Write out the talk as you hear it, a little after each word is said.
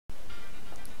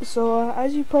So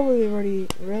as you probably already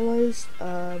realized,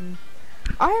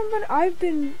 I've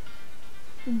been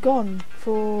gone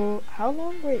for how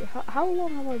long? Wait, how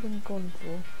long have I been gone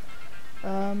for?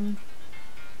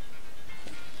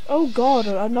 Oh God,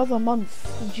 another month.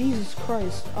 Jesus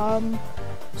Christ.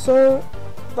 So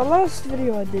the last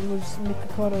video I did was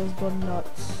Nikocato's Gone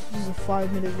Nuts. This is a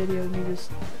 5-minute video of me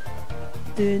just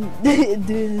doing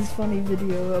doing this funny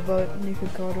video about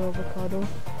Nikocato Avocado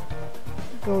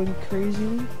going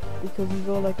crazy because he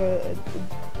got like a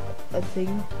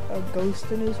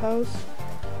ghost in his house.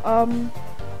 The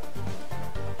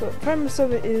premise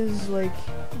of it is like,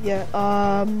 yeah,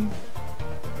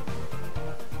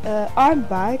 I'm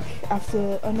back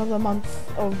after another month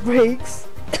of breaks.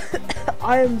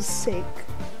 I am sick,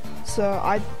 so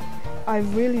I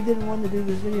really didn't want to do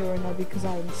this video right now because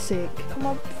I'm sick. Come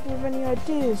up with any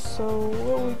ideas, so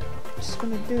what we're just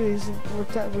gonna do is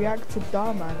react to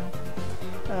Dhar Mann.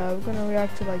 We're gonna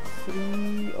react to like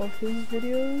 3 of his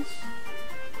videos.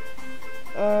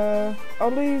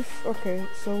 I'll leave, okay,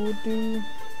 so we'll do,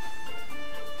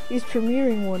 he's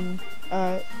premiering one,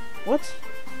 what?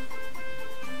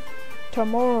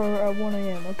 Tomorrow at 1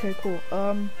 AM, okay, cool.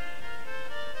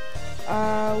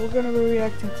 We're gonna be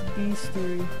reacting to these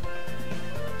 3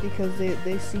 because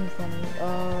they seem funny.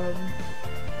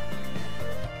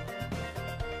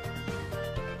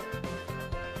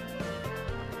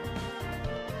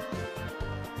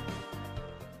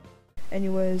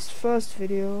 Anyways, first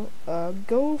video,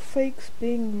 Go Fakes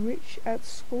Being Rich at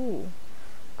School.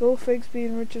 Go Fakes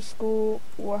Being Rich at School,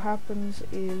 what happens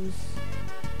is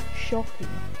shocking.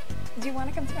 Do you want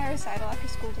to come to my recital after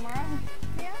school tomorrow?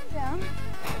 Yeah, I'm down.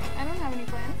 I don't have any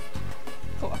plans.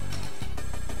 Cool.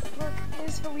 Look,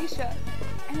 there's Felicia.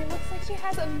 And it looks like she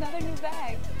has another new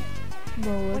bag.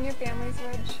 Bro, when your family's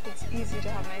rich, it's easy to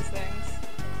have nice things.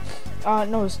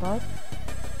 No it's not.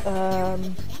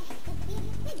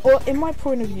 Well, in my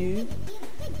point of view,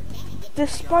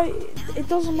 despite, it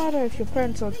doesn't matter if your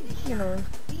parents are, you know,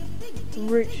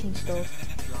 rich and stuff.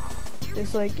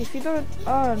 It's like, if you don't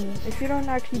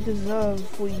actually deserve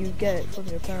what you get from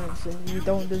your parents, then you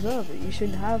don't deserve it. You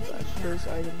shouldn't have those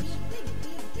items.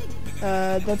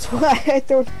 That's why I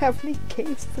don't have any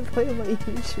games to play on my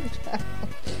YouTube channel.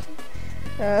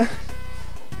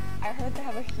 I heard they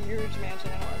have a huge mansion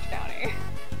in Orange County.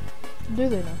 Do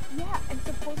they now? Yeah, and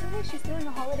supposedly she's throwing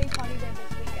a holiday party there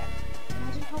this weekend.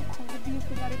 Imagine how cool it would be if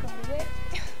we got to go to it.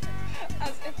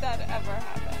 As if that ever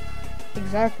happened.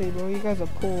 Exactly, bro. You guys are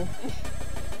cool.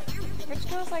 Rich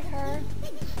girls like her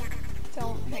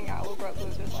don't hang out with broke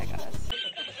losers like us.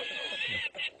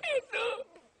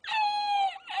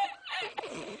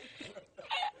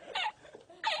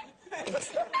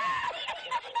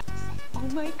 Oh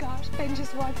my gosh, Ben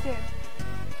just walked in.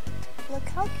 Look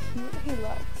how cute he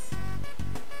looks.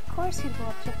 Of course he'd go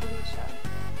up to Felicia.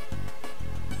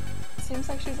 Seems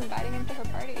like she's inviting him to her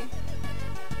party.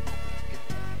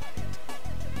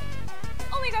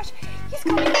 Oh my gosh, he's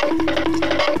coming!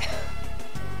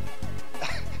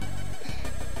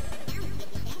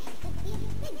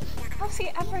 How's he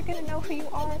ever gonna know who you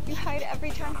are if you hide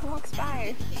every time he walks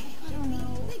by? I don't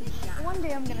know. One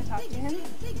day I'm gonna talk to him.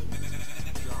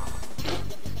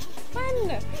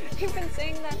 Fun! You've been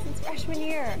saying that since freshman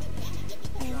year.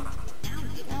 And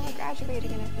now we're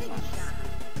graduating in a few months.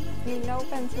 You know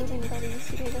Ben's moving to go to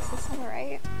UCD this summer,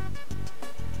 right?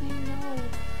 I know.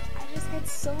 I just get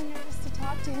so nervous to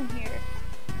talk to him here.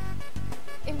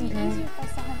 It'd be easier if I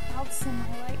saw him out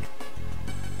somewhere, like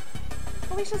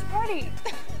Felicia's party.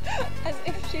 As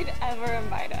if she'd ever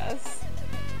invite us.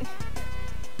 You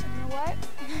know what?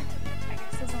 I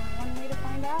guess there's only one way to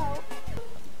find out.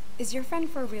 Is your friend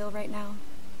for real right now?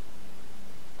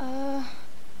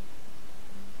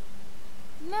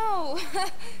 No.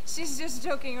 She's just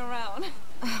joking around.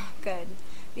 Oh, good.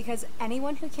 Because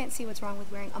anyone who can't see what's wrong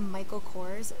with wearing a Michael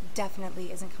Kors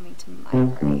definitely isn't coming to my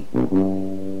party.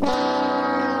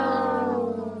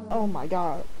 Oh my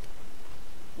god.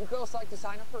 You girls like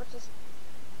designer purses?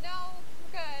 No,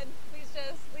 we're good. Please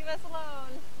just leave us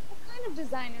alone. What kind of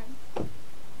designer?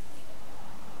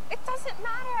 It doesn't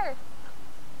matter.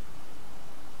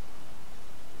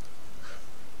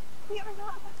 We are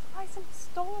not about to buy some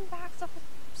stolen bags off a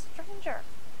stranger.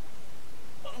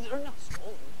 Oh, they're not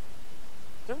stolen.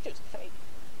 They're just fake.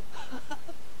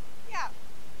 Yeah,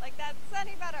 like that's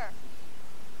any better.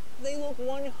 They look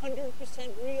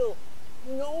 100% real.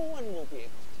 No one will be able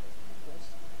to tell this.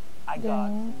 I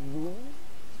got rules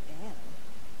and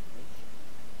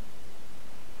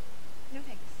No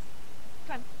thanks.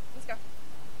 Come on, let's go.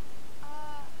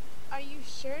 Are you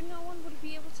sure no one would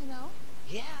be able to know?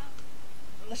 yeah,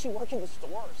 unless you work in the store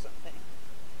or something.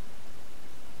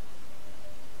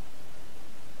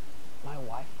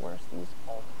 buy Foresties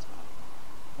all the time.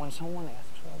 When someone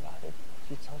asks her about it,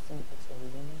 she tells them it's a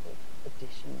limited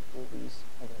edition release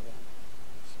of the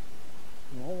vampires.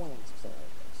 No one asks her about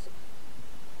this.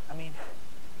 I mean,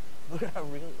 look at how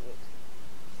real it looks.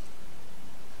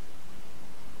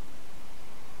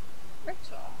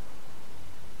 Rachel,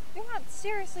 you're not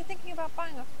seriously thinking about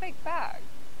buying a fake bag.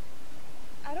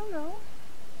 I don't know.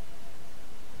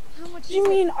 How much What do you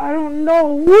mean, I don't know?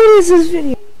 What is this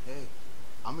video? Hey,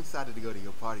 I'm excited to go to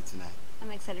your party tonight.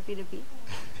 I'm excited for you to be.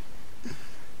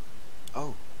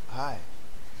 Oh, hi.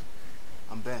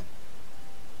 I'm Ben.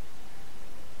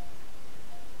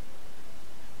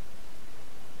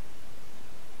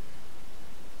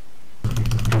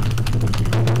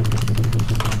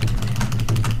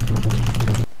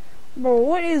 Bro,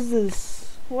 what is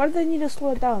this? Why do they need to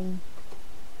slow it down?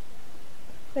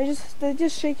 They're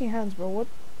just shaking hands, bro. What?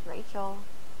 Rachel.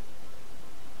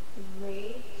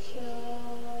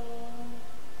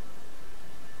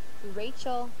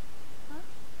 Rachel. Huh?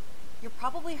 You're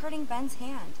probably hurting Ben's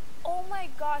hand. Oh my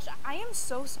gosh, I am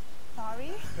so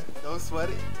sorry. Don't sweat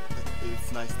it.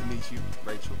 It's nice to meet you,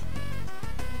 Rachel.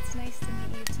 It's nice to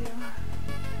meet you too.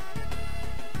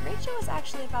 Rachel was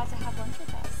actually about to have lunch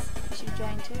with us. You should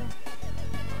join too.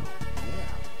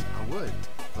 Yeah, I would,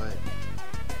 but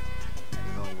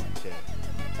there's only one chair.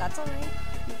 That's alright.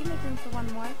 You can make room for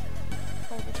one more.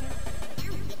 Pull the chair.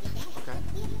 Okay.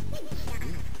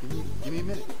 Yeah, give me a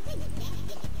minute.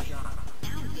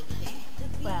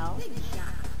 Well.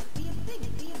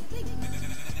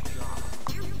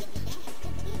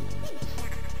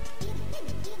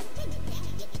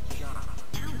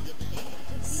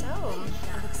 So,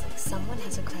 it looks like someone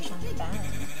has a crush on Ben.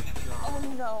 Oh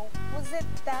no, was it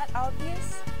that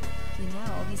obvious? You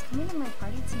know, he's coming to my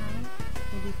party tonight.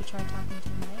 Maybe you could try talking to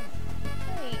him there.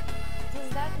 Wait, does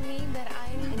that mean that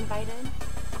I'm Invited?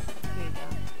 Here you go.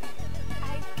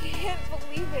 I can't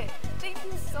believe it. Thank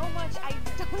you so much. I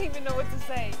don't even know what to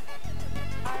say.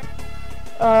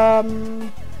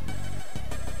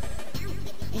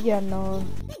 Yeah, no.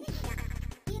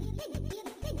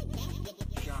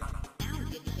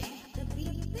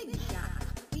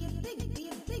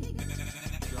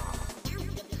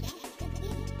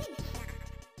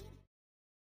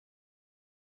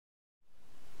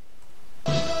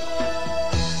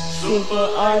 Super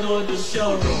Idol 的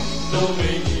笑容都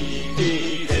没你甜。